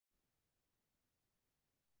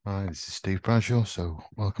Hi, this is Steve Bradshaw. So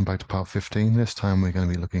welcome back to part 15. This time we're going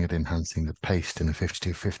to be looking at enhancing the paste in the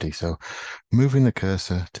 5250. So moving the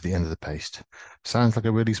cursor to the end of the paste. Sounds like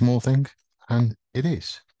a really small thing, and it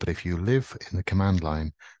is. But if you live in the command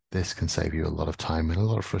line, this can save you a lot of time and a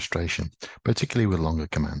lot of frustration, particularly with longer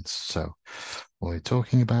commands. So what we're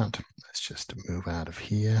talking about, let's just move out of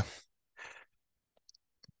here.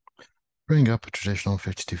 Bring up a traditional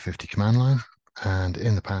 5250 command line. And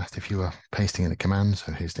in the past, if you were pasting in a command,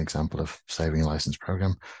 so here's an example of saving a licensed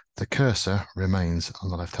program, the cursor remains on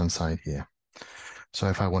the left-hand side here. So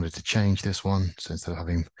if I wanted to change this one, so instead of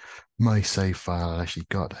having my save file, I actually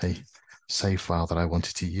got a save file that I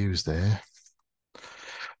wanted to use there,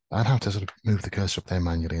 I'd have to sort of move the cursor up there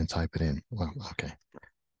manually and type it in. Well, okay.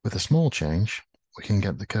 With a small change, we can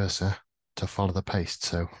get the cursor to follow the paste.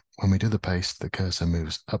 So when we do the paste, the cursor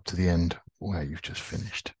moves up to the end where you've just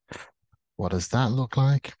finished. What does that look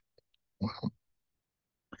like? Well,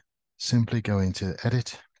 simply go into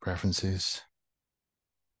Edit, Preferences,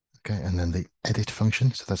 okay, and then the Edit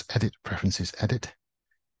function. So that's Edit, Preferences, Edit,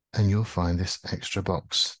 and you'll find this extra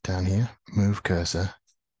box down here, Move Cursor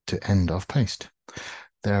to End of Paste.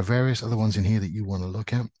 There are various other ones in here that you want to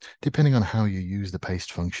look at. Depending on how you use the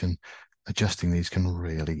paste function, adjusting these can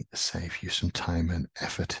really save you some time and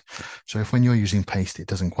effort. So if when you're using paste, it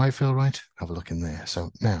doesn't quite feel right, have a look in there. So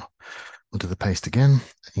now we'll do the paste again.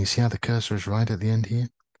 And you see how the cursor is right at the end here?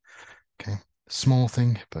 Okay, small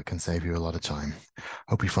thing, but can save you a lot of time.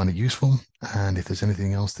 Hope you find it useful. And if there's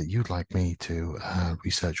anything else that you'd like me to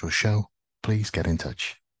research or show, please get in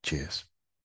touch. Cheers.